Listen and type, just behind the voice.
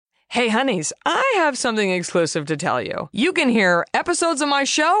Hey, honeys, I have something exclusive to tell you. You can hear episodes of my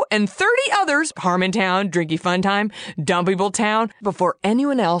show and 30 others, Harmontown, Drinky Fun Time, Dumb People Town, before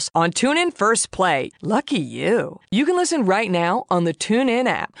anyone else on TuneIn First Play. Lucky you. You can listen right now on the TuneIn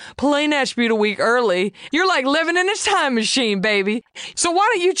app. Play Natch Beaut a week early. You're like living in a time machine, baby. So why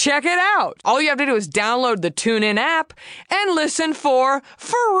don't you check it out? All you have to do is download the TuneIn app and listen for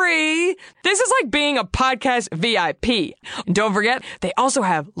free. This is like being a podcast VIP. And don't forget, they also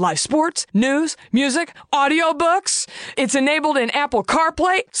have live sports, news, music, audiobooks. It's enabled in Apple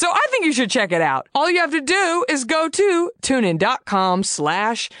CarPlay, so I think you should check it out. All you have to do is go to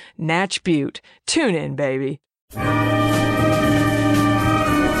tunein.com/NatchBeaut. Tune in, baby.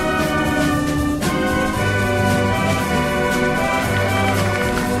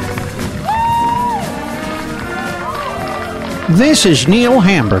 This is Neil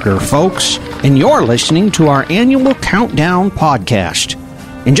Hamburger, folks, and you're listening to our annual Countdown podcast.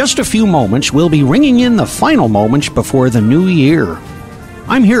 In just a few moments, we'll be ringing in the final moments before the new year.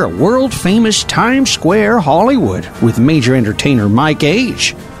 I'm here at world-famous Times Square, Hollywood, with major entertainer Mike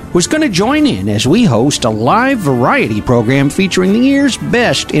H., who's going to join in as we host a live variety program featuring the year's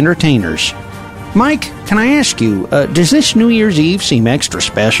best entertainers. Mike, can I ask you, does this New Year's Eve seem extra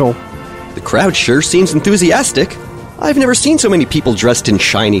special? The crowd sure seems enthusiastic. I've never seen so many people dressed in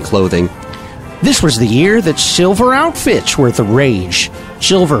shiny clothing. This was the year that silver outfits were the rage.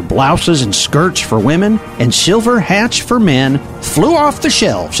 Silver blouses and skirts for women and silver hats for men flew off the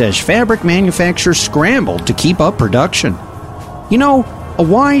shelves as fabric manufacturers scrambled to keep up production. You know, a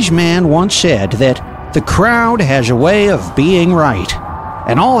wise man once said that the crowd has a way of being right,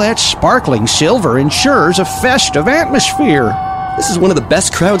 and all that sparkling silver ensures a festive atmosphere. This is one of the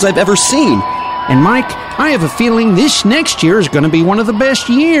best crowds I've ever seen. And Mike, I have a feeling this next year is going to be one of the best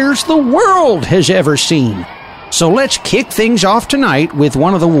years the world has ever seen. So let's kick things off tonight with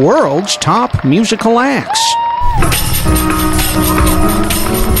one of the world's top musical acts.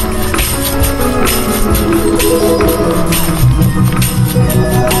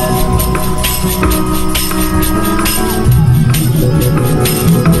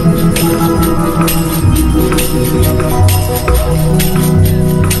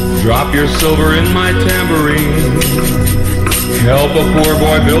 Drop your silver in my tambourine. Help a poor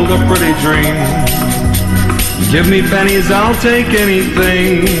boy build a pretty dream. Give me pennies, I'll take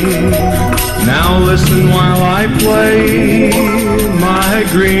anything. Now listen while I play my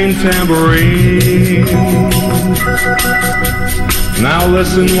green tambourine. Now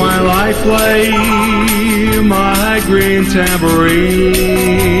listen while I play my green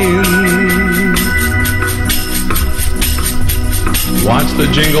tambourine. Watch the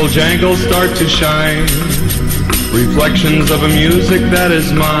jingle jangle start to shine, reflections of a music that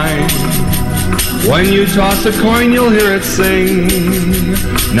is mine. When you toss a coin you'll hear it sing.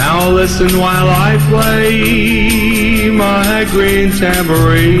 Now listen while I play my green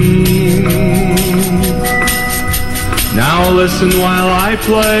tambourine. Now listen while I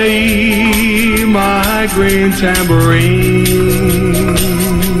play my green tambourine.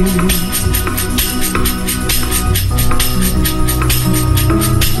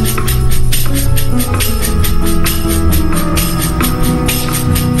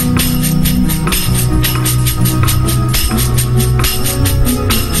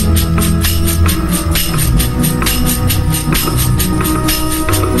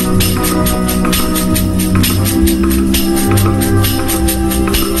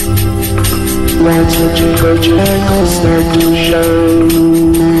 Watch the jingle jangle start to show,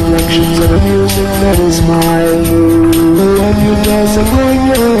 reflections of the music that is mine. When you dance and bring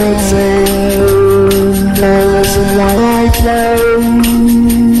your head sing, now listen while I play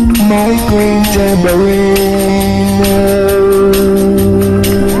my green tambourine.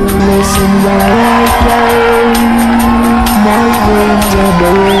 Listen while I play my green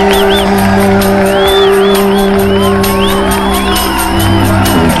tambourine.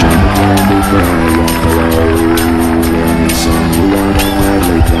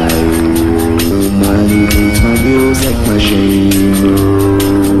 Music machine,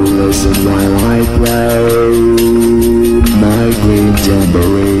 listen while I play my green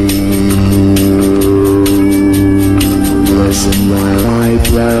tambourine. Listen while I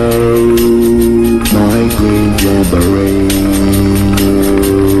play my green tambourine.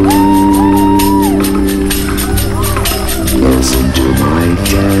 Listen to my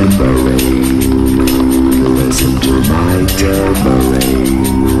tambourine. Listen to my tambourine.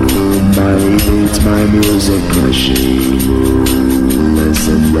 It's my music machine.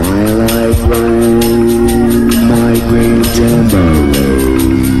 Listen while I play my green tambourine.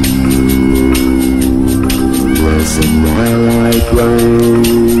 Listen while I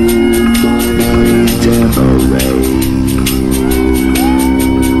play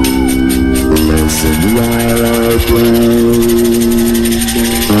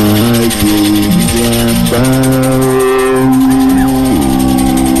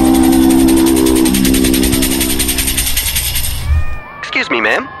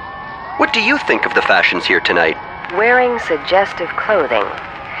What do you think of the fashions here tonight? Wearing suggestive clothing,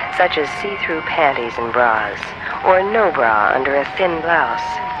 such as see-through panties and bras, or no bra under a thin blouse,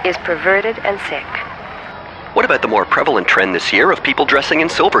 is perverted and sick. What about the more prevalent trend this year of people dressing in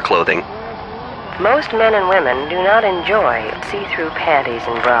silver clothing? Most men and women do not enjoy see-through panties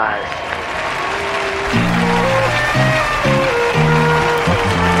and bras.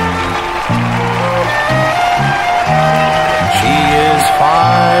 She is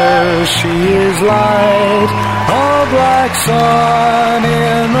fire, she is light, a black sun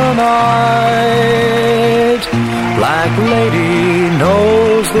in the night. Black lady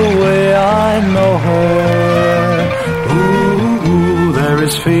knows the way I know her. Ooh, there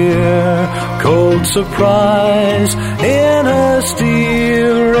is fear, cold surprise in her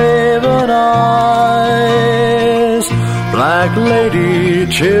steel raven eyes. Black lady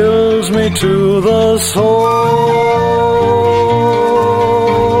chills me to the soul.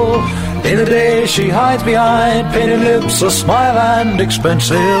 In the day she hides behind painted lips, a smile and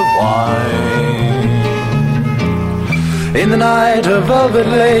expensive wine. In the night her velvet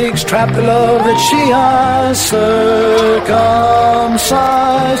legs trap the love that she has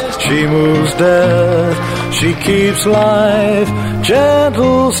circumcised. She moves death, she keeps life,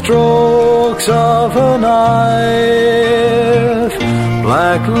 gentle strokes of her knife.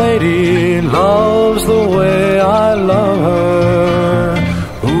 Black lady loves the way I love her.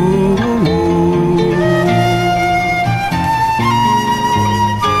 Ooh.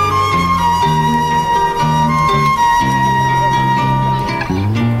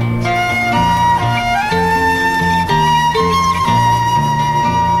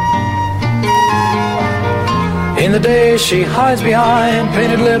 In the day she hides behind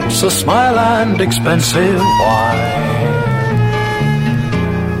painted lips, a smile and expensive wine.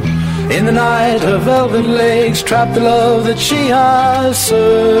 In the night her velvet legs trap the love that she has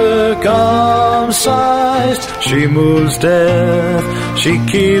circumcised. She moves death, she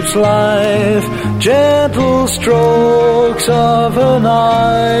keeps life, gentle strokes of her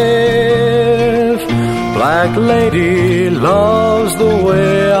knife. Black lady loves the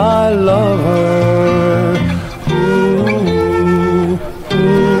way I love her.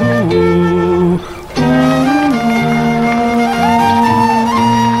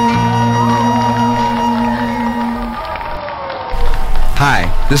 Hi,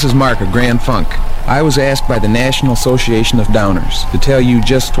 this is Mark of Grand Funk. I was asked by the National Association of Downers to tell you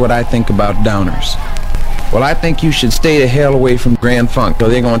just what I think about downers. Well, I think you should stay the hell away from Grand Funk, or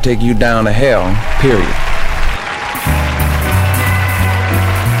they're going to take you down to hell, period.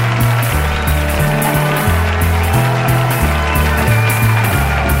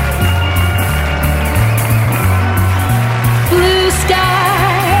 Blue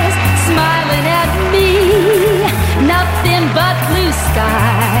skies smiling at me, nothing but blue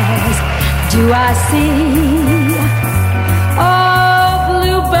skies do I see. Oh,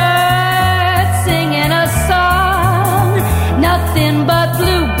 bluebirds singing a song, nothing but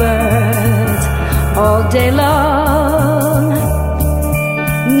bluebirds all day long.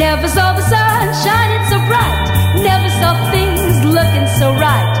 Never saw the sun shining so bright, never saw things looking so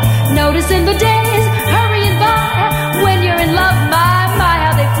right. Noticing the days hurrying by, when you're in love, my,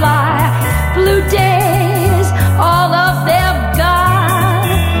 how they fly. Blue days, all of them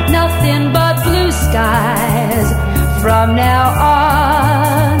gone, nothing but blue skies from now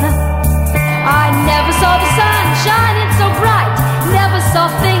on. I never saw the sun shining so bright, never saw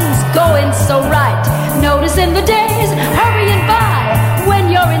things going so right. Noticing the days hurrying by, when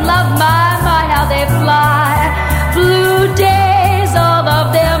you're in love, my, how they fly. Blue days, all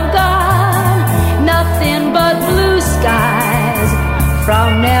of them gone, nothing but blue skies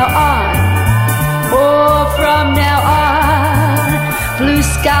from now on. Oh, from now on, blue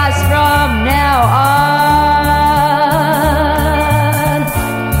skies from now on.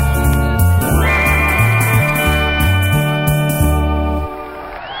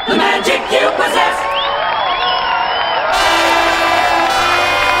 The magic you possess.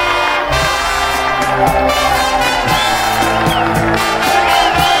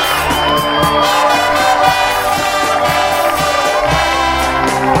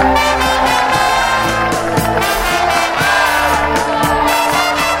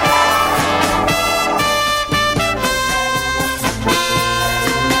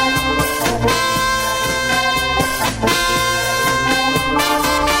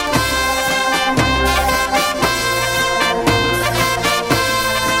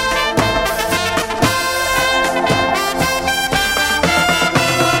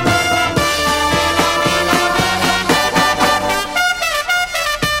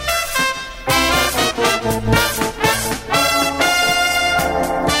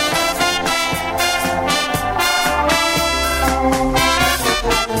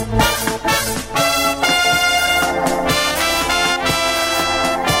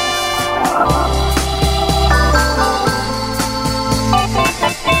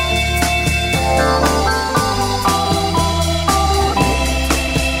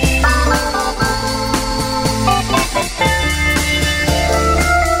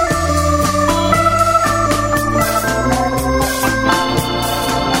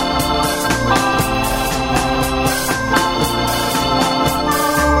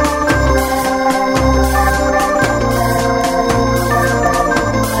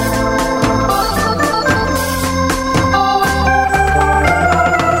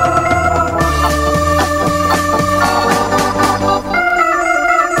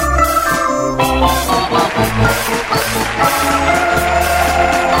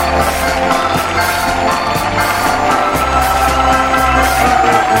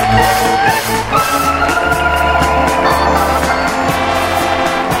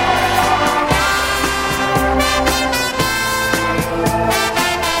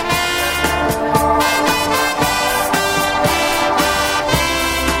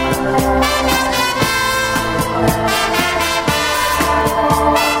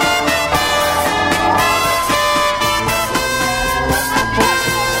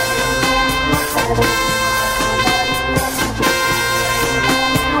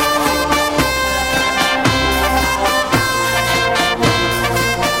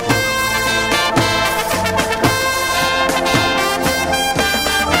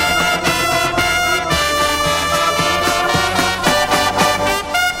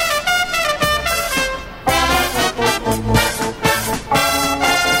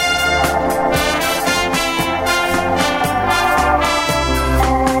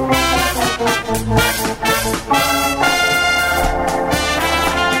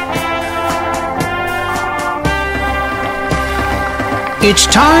 It's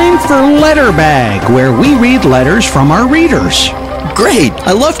time for Letterbag, where we read letters from our readers. Great!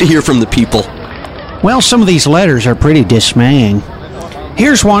 I love to hear from the people. Well, some of these letters are pretty dismaying.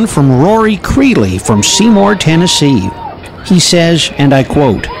 Here's one from Rory Creeley from Seymour, Tennessee. He says, and I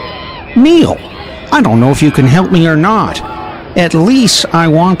quote, "Neil, I don't know if you can help me or not. At least I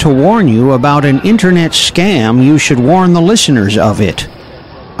want to warn you about an internet scam. You should warn the listeners of it.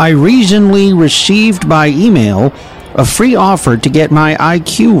 I recently received by email a free offer to get my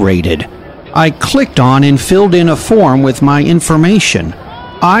IQ rated. I clicked on and filled in a form with my information.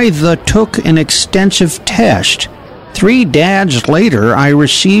 I took an extensive test. 3 days later, I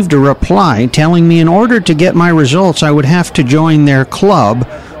received a reply telling me in order to get my results, I would have to join their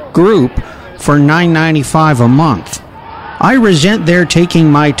group for $9.95 a month. I resent their taking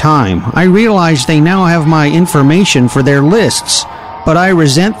my time. I realize they now have my information for their lists, but I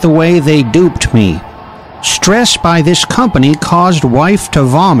resent the way they duped me. Stress by this company caused wife to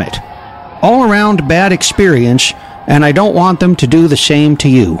vomit. All around bad experience, and I don't want them to do the same to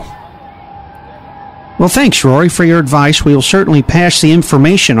you." Well, thanks, Rory, for your advice. We will certainly pass the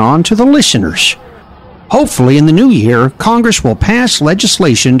information on to the listeners. Hopefully, in the new year, Congress will pass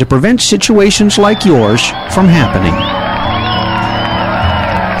legislation to prevent situations like yours from happening.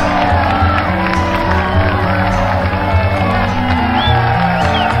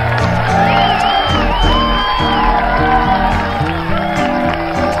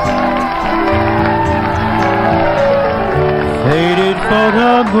 Faded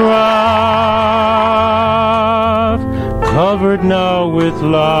photograph, covered now with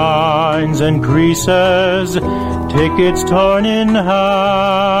lines and creases, tickets torn in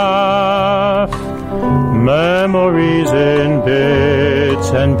half, memories in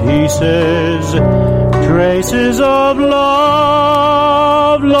bits and pieces, traces of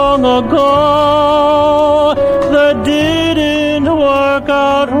love long ago that didn't work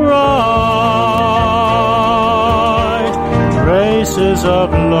out right, traces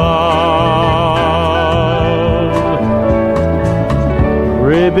of love,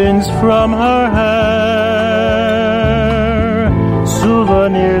 ribbons from her hair,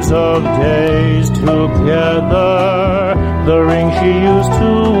 souvenirs of days together, the ring she used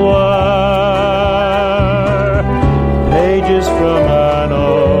to wear, pages from an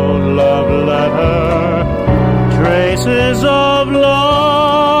old love letter, traces of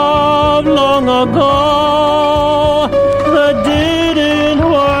love long ago that didn't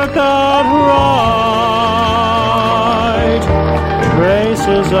work out right,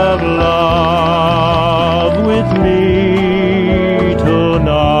 traces of love with me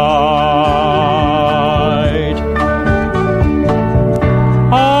tonight.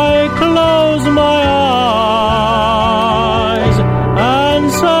 I close my eyes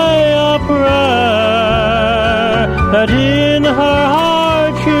and say a prayer that in her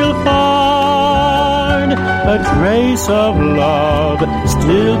heart she'll find a trace of love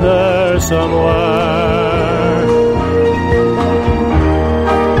still there somewhere.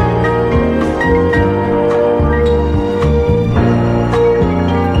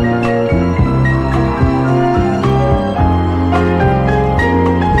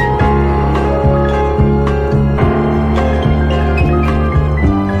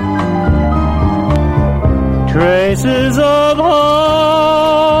 Traces of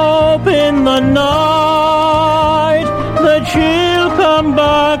hope in the night that she'll come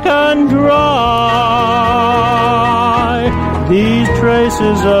back and dry these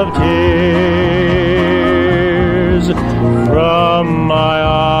traces of tears from my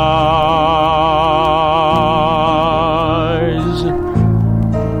eyes.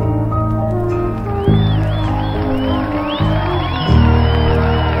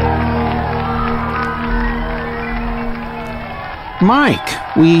 Mike,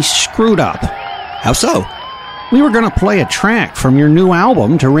 we screwed up. How so? We were going to play a track from your new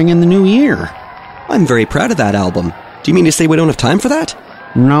album to ring in the new year. I'm very proud of that album. Do you mean to say we don't have time for that?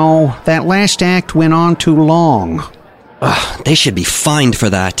 No, that last act went on too long. Ugh, they should be fined for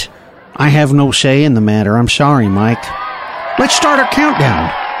that. I have no say in the matter. I'm sorry, Mike. Let's start our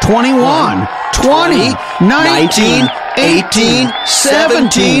countdown. 21, 20, 19, 18,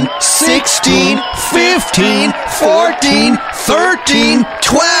 17, 16, 15, 14, 13,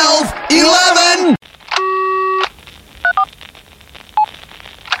 12, 11! I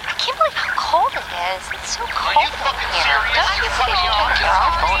can't believe how cold it is. It's so cold in here. Don't you think they should turn your own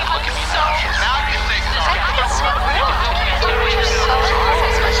phone and look at me now? I think it's so rude. You're so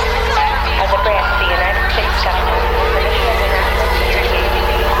As a branch of the United States government,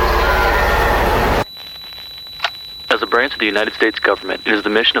 As a branch of the United States government, it is the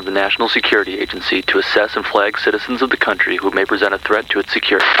mission of the National Security Agency to assess and flag citizens of the country who may present a threat to its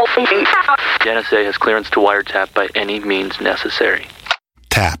security. The NSA has clearance to wiretap by any means necessary.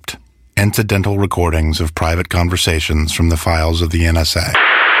 Tapped. Incidental recordings of private conversations from the files of the NSA.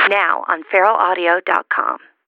 Now on feralaudio.com.